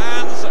obviously for hand.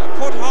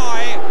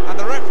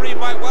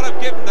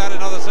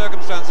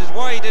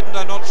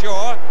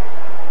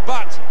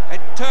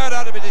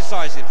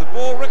 decisive. The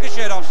ball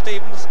ricocheted off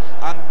Stevens,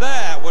 and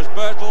there was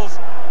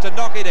Birtles to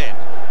knock it in.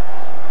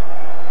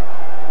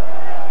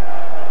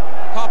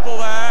 Koppel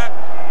there,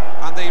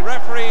 and the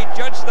referee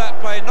judged that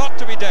play not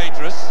to be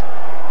dangerous,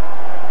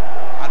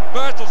 and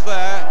Birtles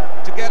there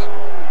to get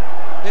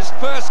his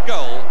first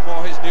goal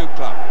for his new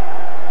club.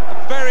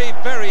 A very,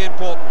 very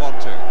important one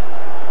too.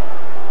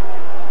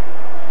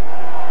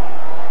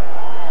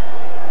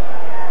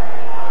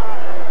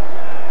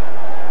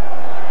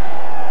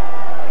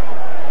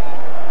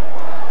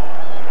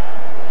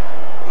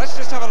 Let's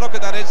just have a look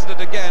at that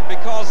incident again,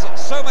 because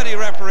so many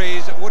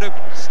referees would have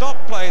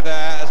stopped play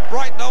there, as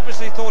Brighton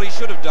obviously thought he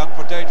should have done,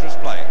 for dangerous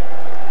play.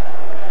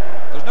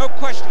 There's no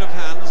question of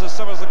hands, as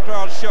some of the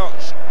crowd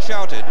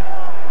shouted.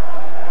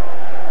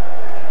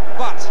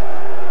 But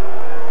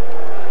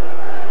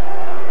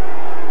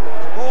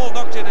the ball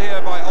knocked in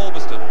here by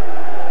Ulverston,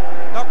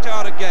 knocked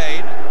out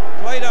again,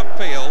 played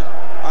upfield,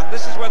 and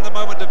this is when the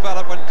moment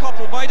developed when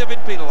Koppel might have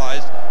been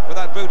penalised with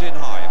that boot in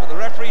high, but the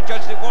referee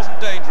judged it wasn't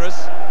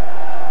dangerous.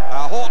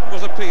 Horton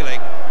was appealing,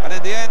 and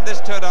in the end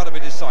this turned out to be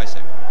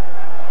decisive,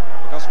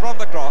 because from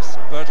the cross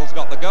Birtles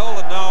got the goal,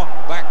 and now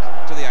back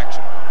to the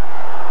action.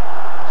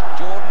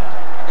 Jordan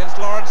against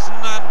Lawrenson,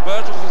 and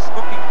Birtles is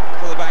looking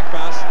for the back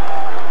pass.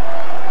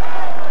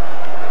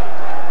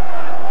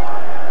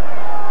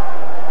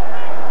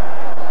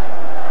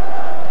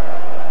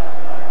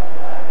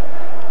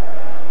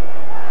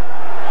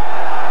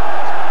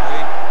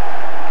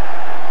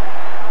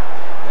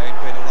 Again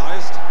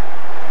penalised,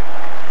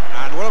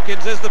 and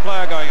Wilkins is the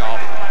player going off.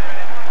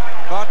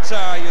 But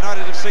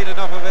United have seen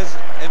enough of his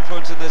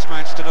influence in this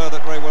match to know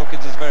that Ray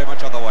Wilkins is very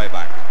much on the way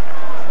back.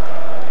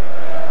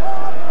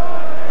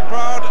 The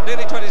crowd,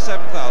 nearly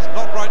 27,000,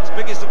 not Brighton's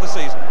biggest of the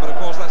season, but of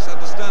course that's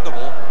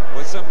understandable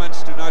with some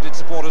Manchester United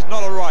supporters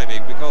not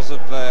arriving because of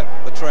the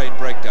train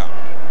breakdown.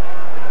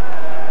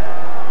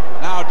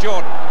 Now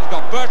Jordan has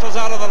got Birtles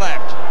out of the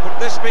left. Could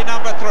this be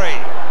number 3?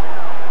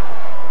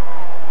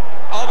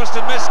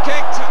 Ulverston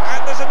miskicked,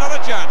 and there's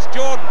another chance.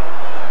 Jordan.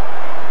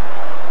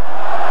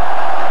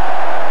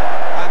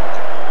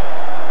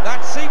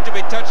 Seemed to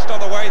be touched on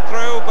the way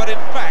through, but in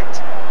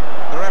fact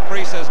the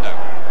referee says no.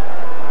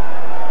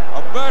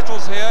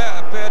 Birtles here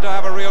appeared to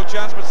have a real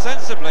chance, but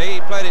sensibly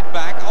he played it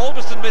back.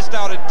 Ulverston missed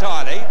out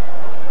entirely.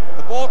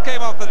 The ball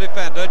came off the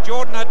defender.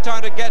 Jordan had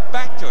time to get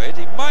back to it.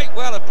 He might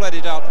well have played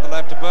it out to the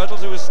left of Birtles,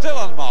 who was still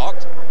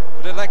unmarked,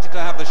 but elected to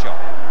have the shot.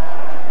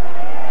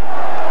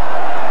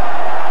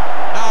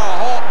 Now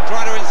Horton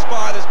trying to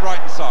inspire this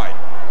Brighton side.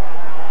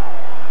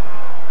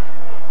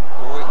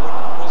 Oh, it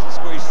wasn't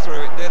squeezed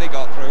through, it nearly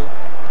got through.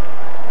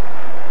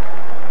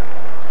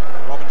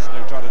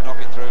 Tried to knock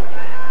it through.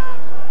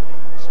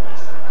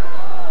 Smith.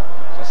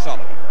 So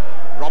Sullivan.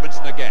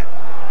 Robinson again.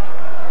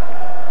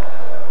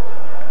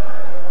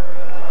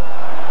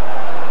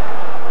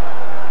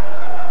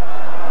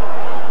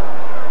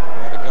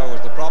 Where to go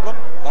was the problem.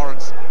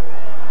 Lawrence.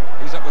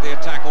 He's up with the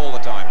attack all the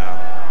time now.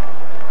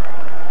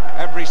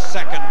 Every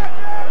second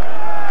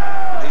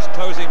in these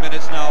closing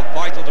minutes now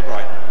vital to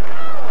Brighton.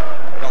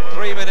 Got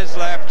 3 minutes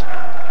left.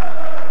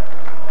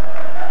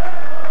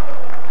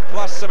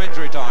 Plus some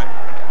injury time.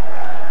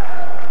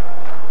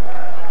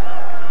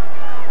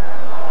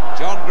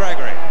 John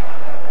Gregory.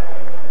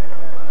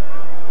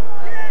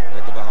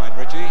 Little behind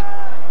Ritchie.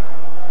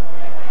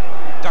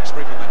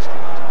 Duxbury for Manchester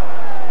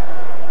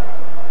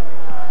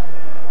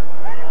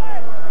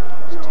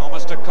United.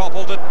 Thomas to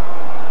Koppel to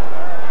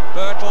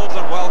Birtles,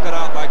 and well cut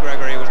out by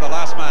Gregory. He was the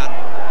last man.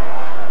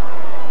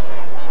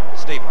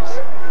 Stevens.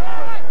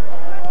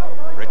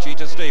 Ritchie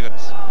to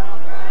Stevens.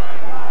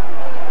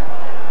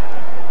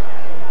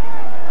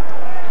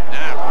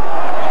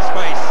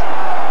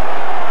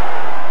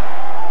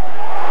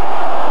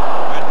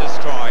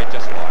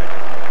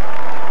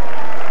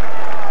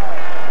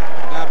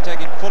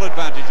 Full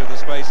advantage of the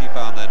space he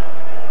found then.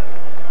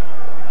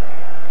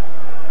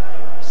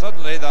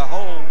 Suddenly the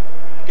whole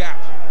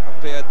gap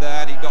appeared there,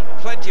 and he got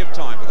plenty of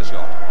time for the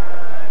shot.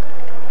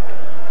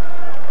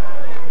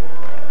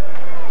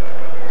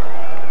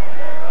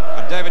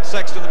 And David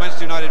Sexton, the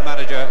Manchester United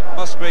manager,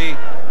 must be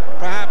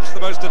perhaps the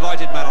most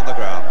delighted man on the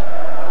ground.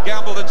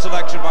 Gambled in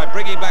selection by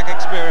bringing back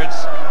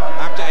experience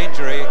after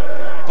injury.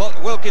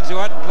 Wilkins, who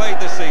hadn't played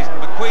this season,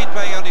 McQueen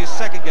playing only his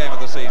 2nd game of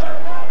the season,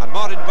 and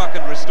Martin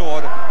Buchan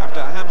restored after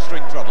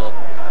hamstring trouble,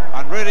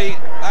 and really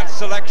that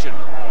selection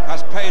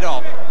has paid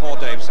off for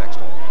Dave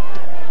Sexton.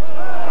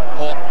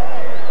 Horton.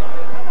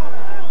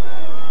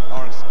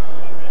 Lawrence.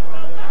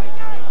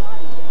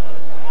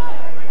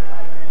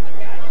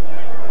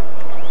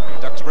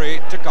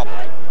 Duxbury to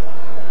Koppel.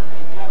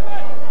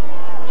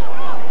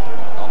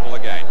 Koppel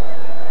again.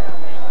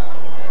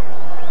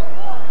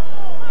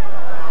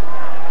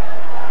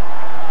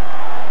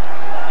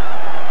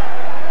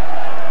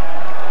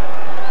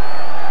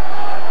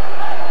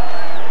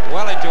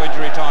 Well into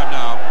injury time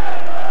now.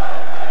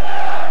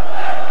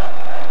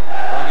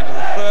 Going into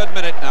the 3rd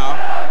minute now.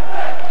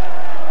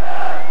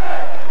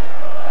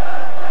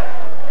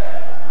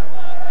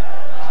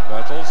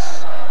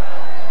 Birtles.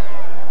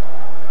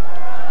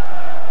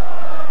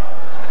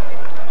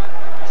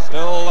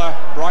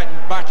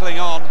 battling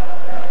on.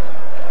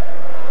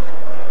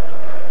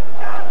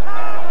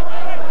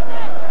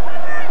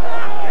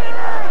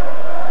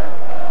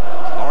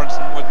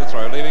 Lawrenson with the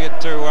throw, leaving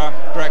it to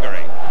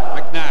Gregory.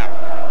 McNabb.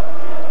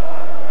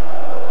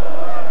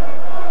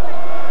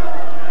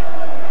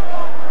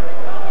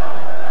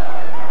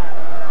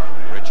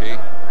 Ritchie.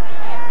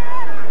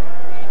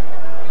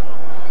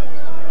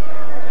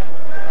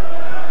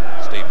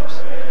 Stevens.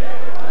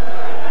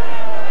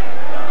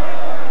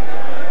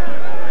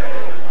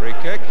 Free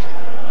kick.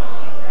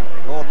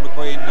 Gordon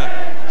McQueen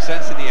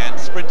sense in the end,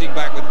 sprinting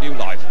back with new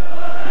life.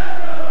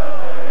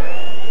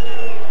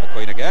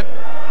 McQueen again.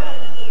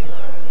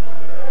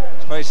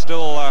 His face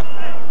still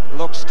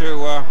looks to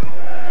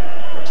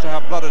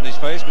have blood on his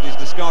face, but he's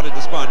discarded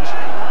the sponge.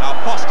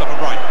 Now Foster for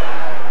Brighton.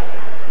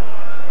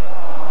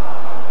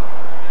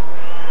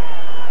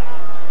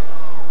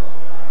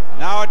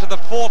 Now into the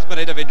 4th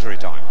minute of injury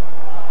time.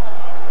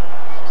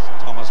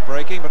 Thomas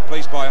breaking, but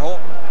policed by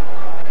Horton.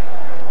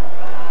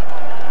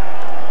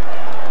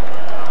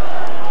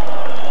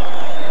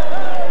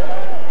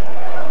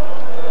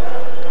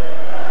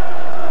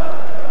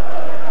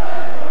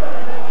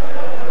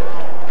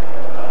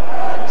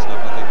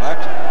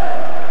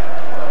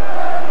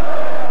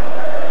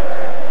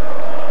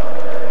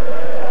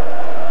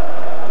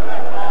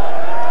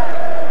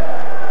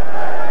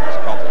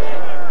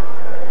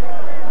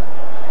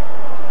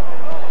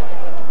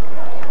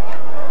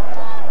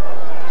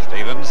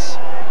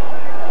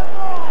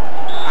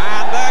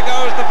 And there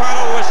goes the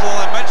final whistle,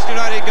 and Manchester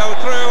United go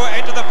through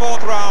into the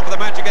 4th round for the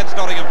match against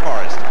Nottingham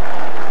Forest.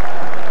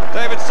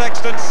 David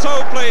Sexton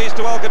so pleased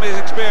to welcome his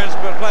experienced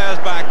players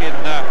back in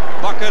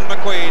Buchan,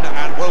 McQueen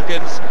and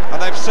Wilkins,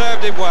 and they've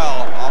served him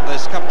well on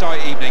this cup tie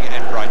evening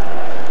in Brighton.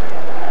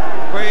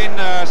 McQueen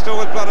still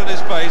with blood on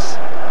his face.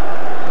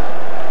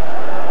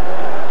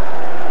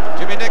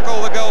 Jimmy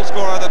Nicholl, the goal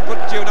scorer that put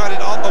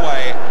United on